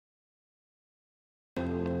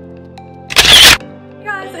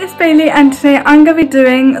Guys, it's Bailey and today I'm going to be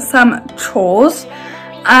doing some chores.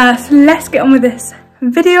 So let's get on with this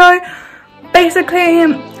video. Basically,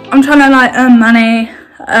 I'm trying to like earn money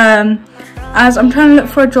as I'm trying to look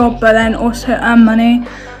for a job, but then also earn money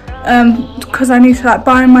because I need to like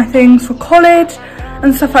buy my things for college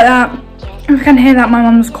and stuff like that. If you can hear that, my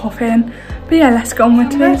mum's coughing. But yeah, let's get on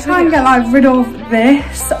with it. Let's try and get like rid of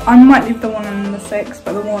this. I might leave the one on the 6,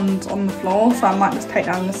 but the one's on the floor, so I might just take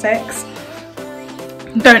down the 6.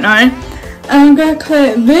 Don't know. And I'm going to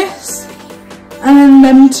clear this and then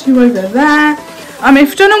them two over there. If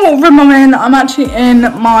you don't know what room I'm in, I'm actually in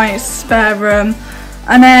my spare room.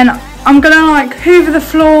 And then I'm going to like hoover the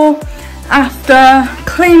floor after,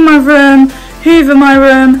 clean my room, hoover my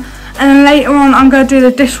room. And then later on I'm going to do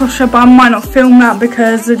the dishwasher, but I might not film that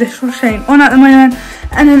because the dishwasher ain't on at the moment.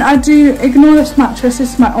 And then I do ignore this mattress.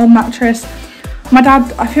 This is my old mattress. My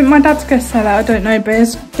dad, I think my dad's going to sell it, I don't know, but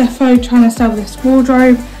he's defo trying to sell this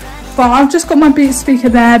wardrobe. But I've just got my Beats speaker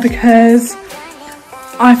there because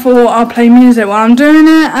I thought I'll play music while I'm doing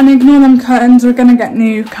it and ignore them curtains. We're going to get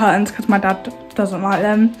new curtains because my dad doesn't like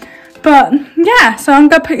them. But yeah, so I'm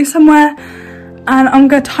going to put you somewhere and I'm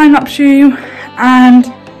going to time lapse you and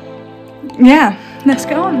yeah, let's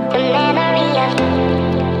get on.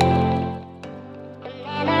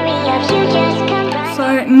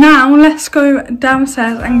 So now let's go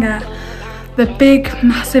downstairs and get the big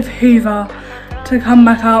massive hoover to come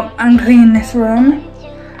back up and clean this room.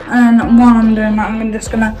 And while I'm doing that, I'm just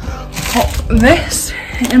gonna pop this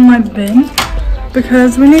in my bin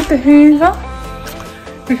because we need the hoover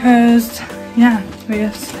because yeah, we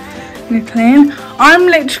just need to clean. I'm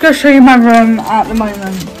literally gonna show you my room at the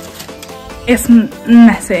moment. It's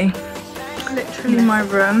messy. Literally my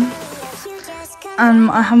room.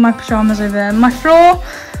 I have my pyjamas over there. My floor,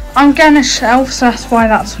 I'm getting a shelf, so that's why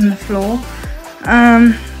that's on the floor.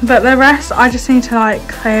 But the rest, I just need to like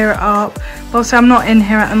clear it up. But obviously I'm not in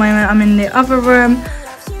here at the moment, I'm in the other room.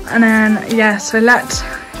 And then, yeah, so let's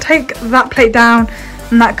take that plate down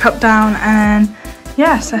and that cup down and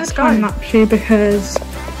yes, let's go. Time lapse you because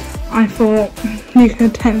I thought you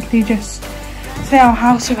could technically just see our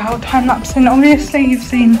house without time lapsing. Obviously you've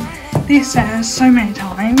seen these stairs so many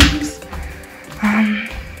times.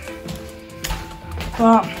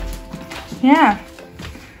 But yeah,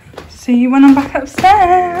 see you when I'm back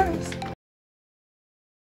upstairs.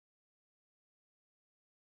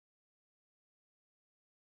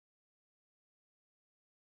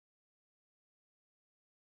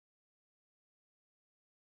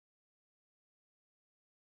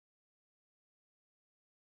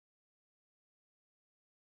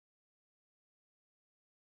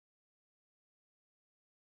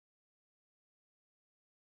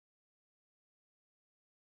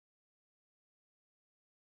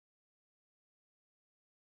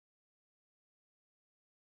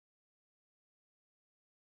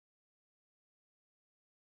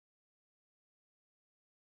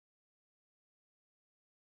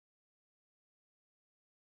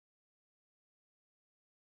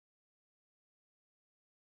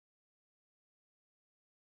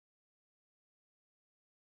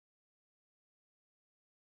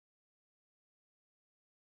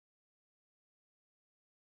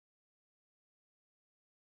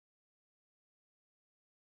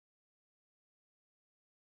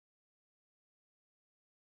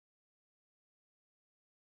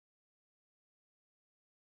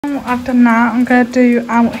 I've done that. I'm going to do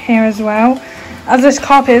out here as well, as this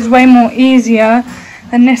carpet is way more easier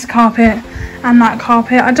than this carpet and that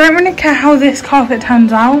carpet. I don't really care how this carpet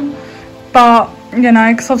turns out, but you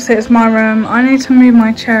know, because obviously it's my room. I need to move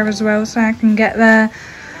my chair as well so I can get there,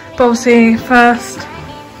 but obviously first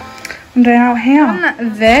I'm doing out here. I'm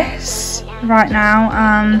doing this right now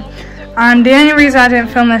and the only reason I didn't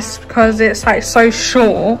film this is because it's like so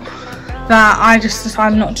short that I just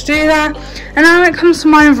decided not to do that. And now it comes to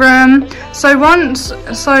my room. So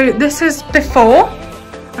this is before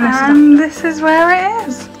and this is where it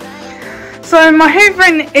is. So my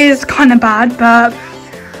hoovering is kind of bad, but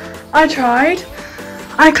I tried.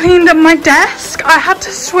 I cleaned up my desk. I had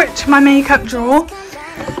to switch my makeup drawer,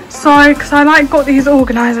 so because I like got these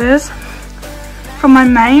organisers from my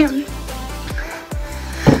mate.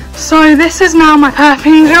 So this is now my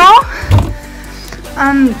perfume drawer.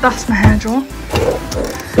 And that's my hair drawer.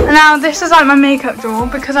 And now this is like my makeup drawer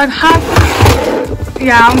because I've had,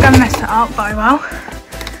 yeah, I'm gonna mess it up, but I will.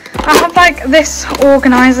 I have like this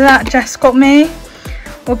organizer that Jess got me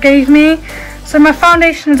or gave me. So my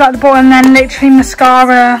foundation is at the bottom, then literally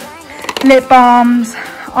mascara, lip balms,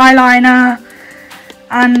 eyeliner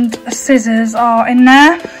and scissors are in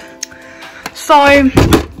there. So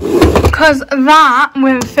because that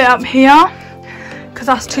wouldn't fit up here,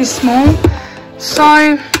 because that's too small.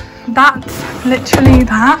 So that's literally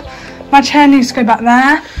that. My chair needs to go back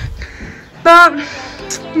there. But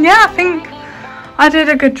yeah, I think I did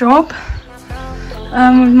a good job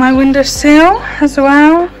with my windowsill as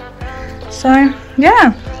well. So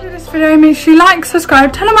yeah, this video, make sure you like,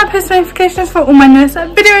 subscribe, turn on my post notifications for all my newest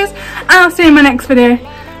videos, and I'll see you in my next video.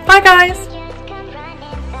 Bye guys.